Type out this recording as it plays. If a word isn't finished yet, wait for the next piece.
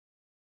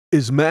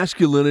Is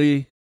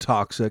masculinity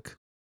toxic?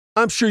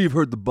 I'm sure you've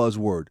heard the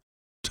buzzword,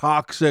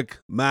 toxic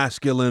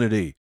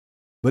masculinity.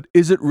 But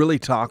is it really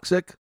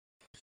toxic?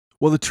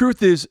 Well, the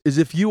truth is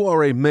if you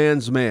are a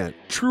man's man,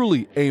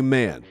 truly a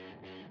man,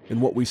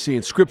 in what we see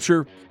in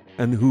Scripture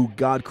and who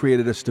God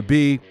created us to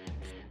be,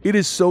 it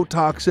is so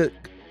toxic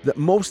that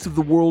most of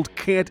the world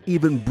can't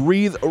even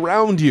breathe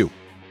around you.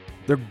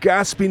 They're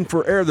gasping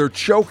for air. They're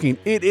choking.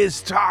 It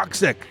is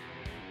toxic.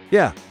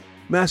 Yeah,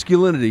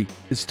 masculinity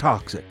is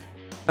toxic.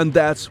 And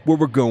that's where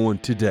we're going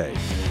today.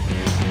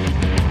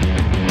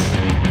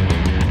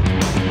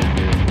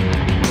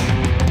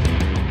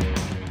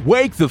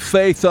 Wake the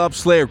faith up,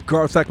 Slayer.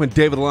 Garth Eckman,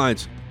 David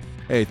Lyons.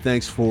 Hey,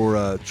 thanks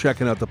for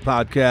checking out the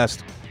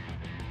podcast.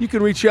 You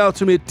can reach out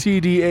to me at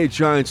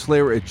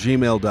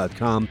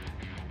TDAgiantSlayer@gmail.com.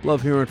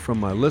 Love hearing from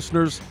my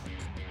listeners.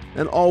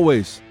 And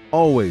always, I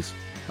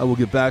will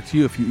get back to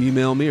you if you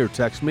email me or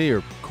text me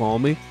or call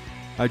me.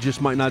 I just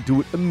might not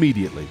do it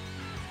immediately.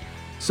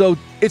 So,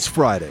 it's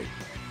Friday.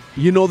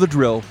 You know the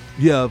drill.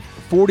 You have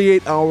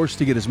 48 hours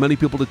to get as many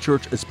people to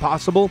church as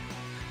possible.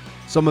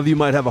 Some of you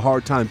might have a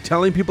hard time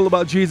telling people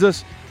about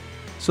Jesus.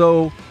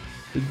 So,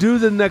 do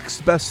the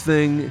next best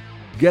thing.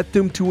 Get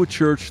them to a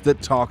church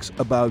that talks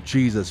about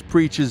Jesus,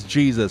 preaches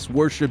Jesus,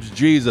 worships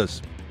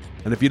Jesus.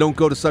 And if you don't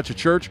go to such a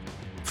church,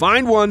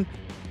 find one.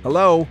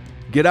 Hello,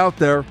 get out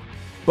there.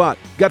 But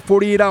got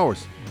 48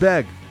 hours.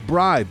 Beg,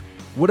 bribe,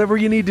 whatever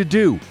you need to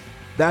do.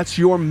 That's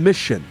your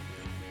mission.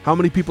 How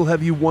many people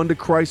have you won to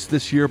Christ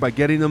this year by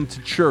getting them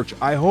to church?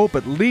 I hope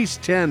at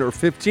least 10 or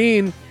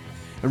 15.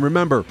 And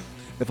remember,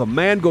 if a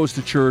man goes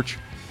to church,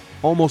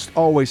 almost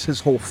always his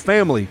whole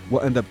family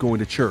will end up going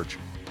to church.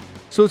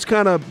 So it's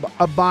kind of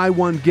a buy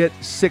one, get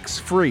 6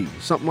 free,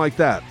 something like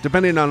that,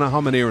 depending on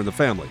how many are in the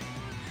family.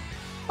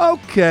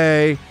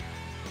 Okay,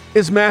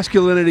 is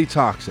masculinity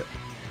toxic?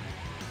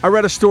 I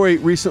read a story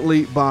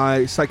recently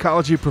by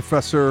psychology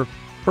professor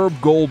Herb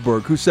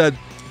Goldberg, who said,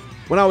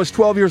 "When I was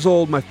 12 years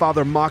old, my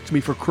father mocked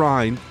me for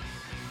crying.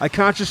 I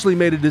consciously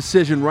made a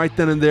decision right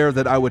then and there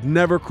that I would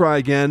never cry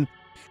again,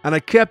 and I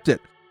kept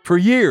it for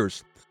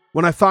years.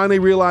 When I finally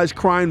realized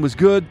crying was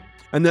good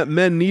and that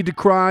men need to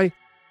cry,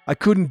 I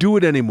couldn't do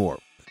it anymore.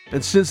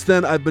 And since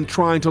then, I've been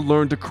trying to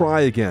learn to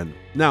cry again."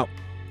 Now,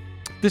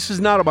 this is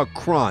not about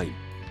crying.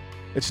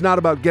 It's not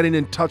about getting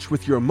in touch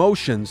with your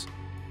emotions.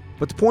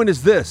 But the point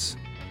is this: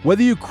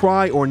 whether you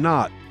cry or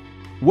not,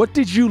 what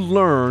did you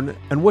learn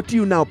and what do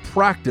you now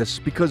practice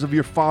because of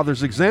your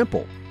father's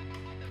example?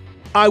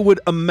 I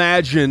would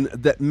imagine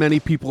that many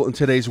people in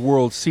today's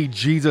world see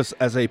Jesus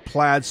as a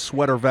plaid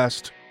sweater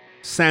vest,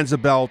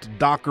 Sansa belt,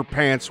 Docker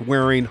pants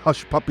wearing,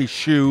 hushpuppy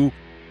shoe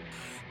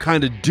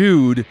kind of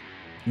dude.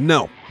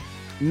 No.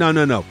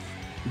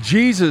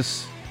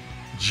 Jesus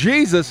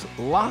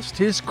lost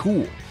his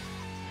cool.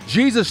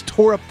 Jesus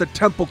tore up the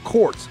temple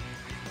courts.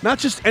 Not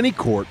just any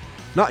court,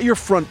 not your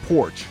front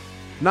porch,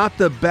 not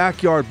the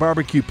backyard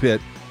barbecue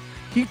pit.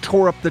 He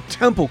tore up the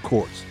temple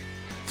courts,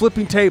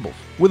 flipping tables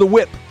with a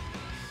whip.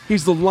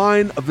 He's the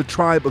Lion of the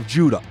tribe of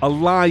Judah, a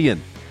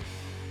lion.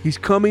 He's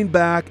coming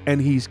back and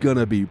he's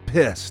gonna be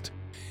pissed.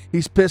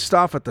 He's pissed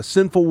off at the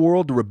sinful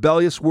world, the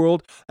rebellious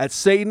world, at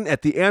Satan,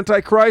 at the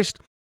Antichrist.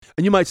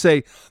 And you might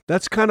say,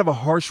 that's kind of a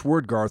harsh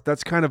word, Garth.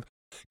 That's kind of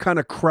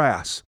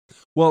crass.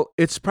 Well,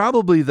 it's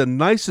probably the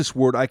nicest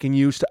word I can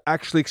use to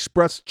actually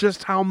express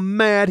just how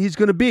mad he's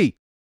going to be.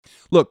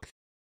 Look,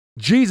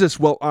 Jesus,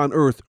 while on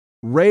earth,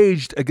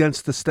 raged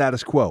against the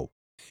status quo.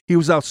 He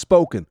was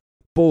outspoken,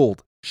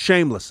 bold,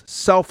 shameless,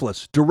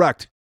 selfless,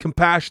 direct,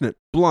 compassionate,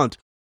 blunt,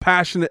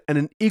 passionate, and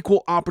an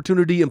equal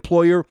opportunity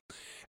employer,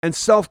 and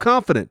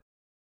self-confident.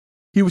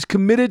 He was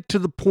committed to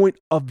the point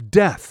of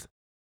death.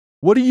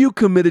 What are you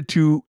committed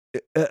to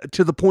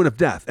the point of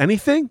death?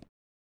 Anything?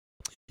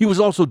 He was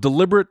also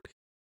deliberate,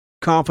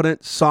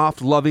 confident,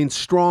 soft, loving,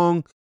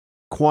 strong,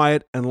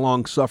 quiet, and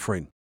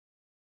long-suffering.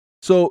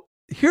 So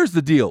here's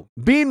the deal.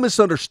 Being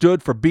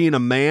misunderstood for being a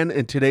man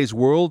in today's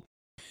world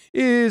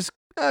is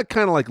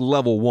kind of like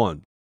level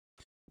 1.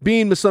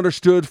 Being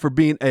misunderstood for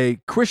being a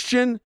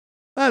Christian,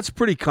 that's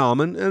pretty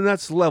common, and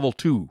that's level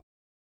 2.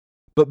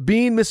 But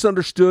being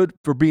misunderstood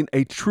for being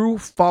a true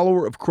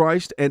follower of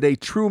Christ and a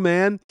true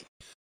man,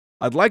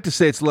 I'd like to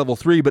say it's level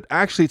 3, but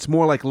actually it's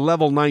more like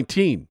level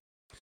 19.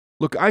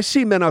 Look, I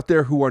see men out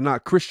there who are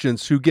not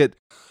Christians who get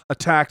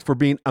attacked for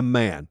being a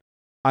man.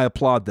 I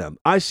applaud them.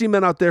 I see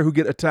men out there who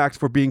get attacked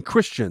for being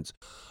Christians.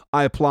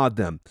 I applaud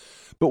them.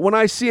 But when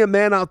I see a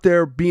man out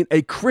there being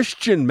a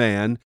Christian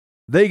man,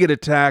 they get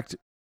attacked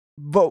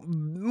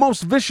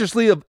most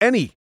viciously of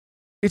any.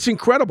 It's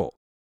incredible.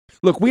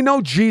 Look, we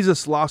know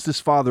Jesus lost his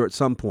father at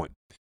some point,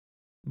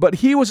 but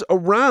he was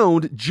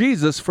around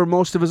Jesus for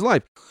most of his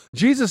life.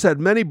 Jesus had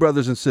many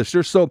brothers and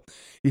sisters, so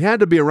he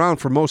had to be around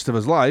for most of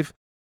his life.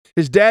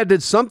 His dad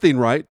did something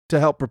right to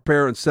help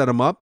prepare and set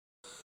him up.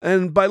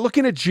 And by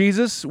looking at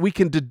Jesus, we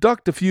can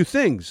deduct a few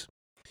things.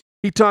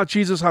 He taught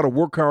Jesus how to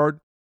work hard,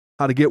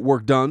 how to get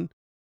work done.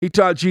 He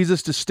taught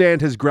Jesus to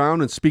stand his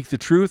ground and speak the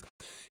truth.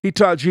 He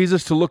taught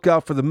Jesus to look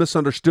out for the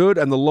misunderstood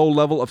and the low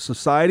level of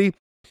society.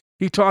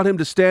 He taught him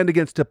to stand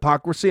against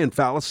hypocrisy and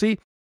fallacy.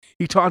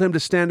 He taught him to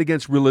stand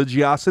against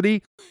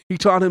religiosity. He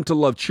taught him to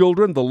love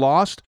children, the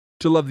lost,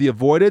 to love the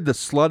avoided, the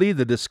slutty,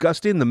 the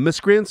disgusting, the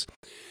miscreants.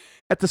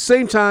 At the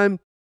same time,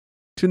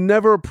 to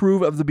never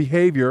approve of the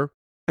behavior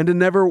and to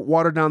never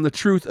water down the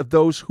truth of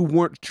those who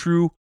weren't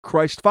true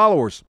Christ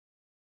followers.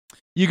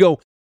 You go,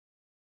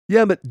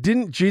 yeah, but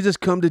didn't Jesus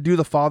come to do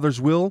the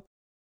Father's will?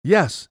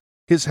 Yes,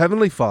 his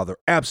heavenly Father,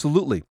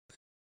 absolutely.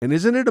 And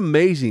isn't it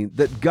amazing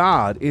that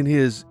God, in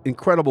his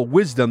incredible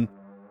wisdom,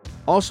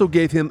 also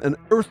gave him an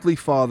earthly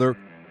father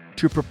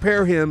to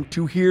prepare him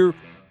to hear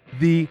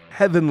the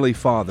heavenly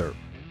Father?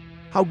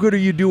 How good are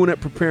you doing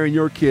at preparing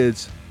your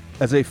kids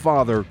as a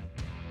father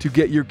to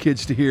get your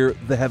kids to hear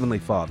the heavenly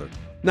Father?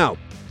 Now,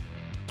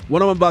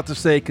 what I'm about to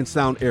say can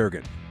sound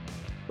arrogant,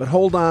 but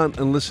hold on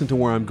and listen to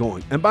where I'm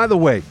going. And by the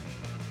way,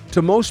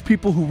 to most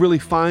people who really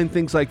find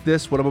things like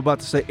this, what I'm about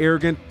to say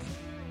arrogant,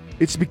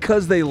 it's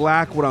because they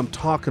lack what I'm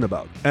talking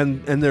about,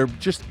 and they're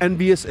just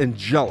envious and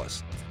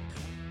jealous.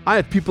 I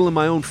have people in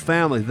my own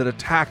family that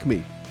attack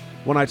me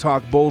when I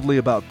talk boldly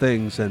about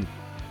things, and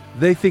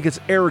they think it's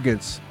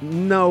arrogance.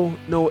 No,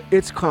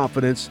 it's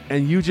confidence,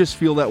 and you just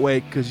feel that way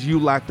because you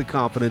lack the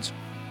confidence.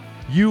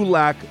 You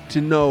lack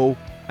to know,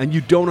 and you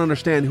don't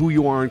understand who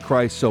you are in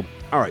Christ. So,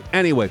 all right,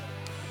 anyway,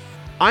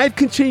 I've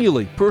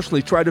continually,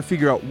 personally, tried to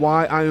figure out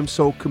why I am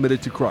so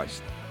committed to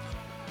Christ.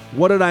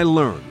 What did I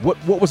learn?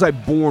 What was I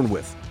born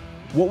with?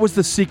 What was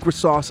the secret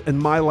sauce in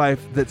my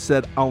life that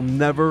said, I'll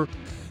never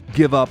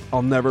give up,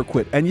 I'll never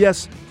quit? And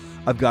yes,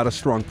 I've got a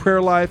strong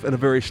prayer life and a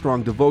very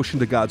strong devotion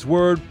to God's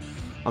Word.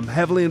 I'm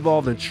heavily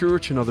involved in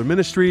church and other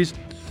ministries.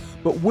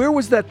 But where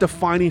was that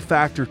defining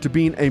factor to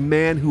being a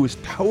man who is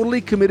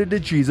totally committed to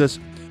Jesus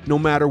no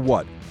matter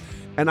what?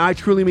 And I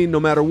truly mean no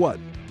matter what.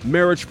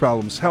 Marriage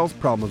problems, health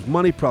problems,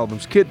 money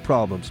problems, kid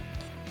problems.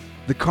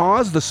 The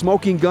cause, the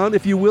smoking gun,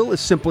 if you will,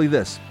 is simply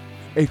this: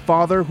 a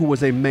father who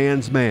was a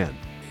man's man.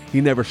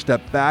 He never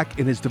stepped back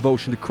in his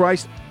devotion to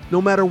Christ, no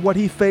matter what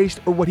he faced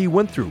or what he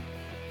went through.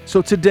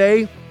 So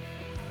today,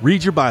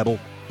 read your Bible,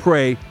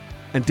 pray,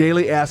 and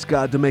daily ask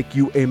God to make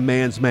you a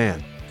man's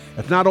man.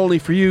 If not only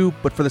for you,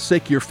 but for the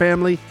sake of your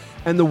family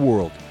and the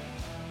world.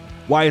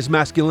 Why is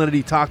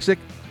masculinity toxic?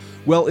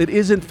 Well, it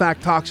is in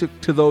fact toxic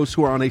to those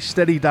who are on a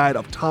steady diet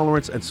of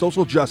tolerance and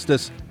social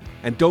justice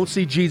and don't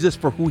see Jesus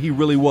for who he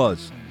really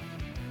was.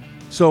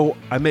 So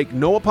I make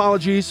no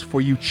apologies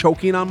for you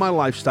choking on my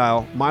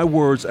lifestyle, my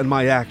words, and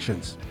my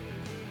actions.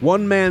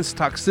 One man's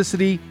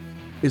toxicity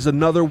is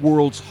another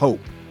world's hope.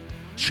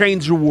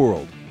 Change the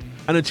world.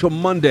 And until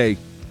Monday,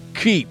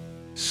 keep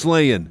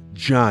slaying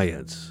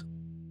giants.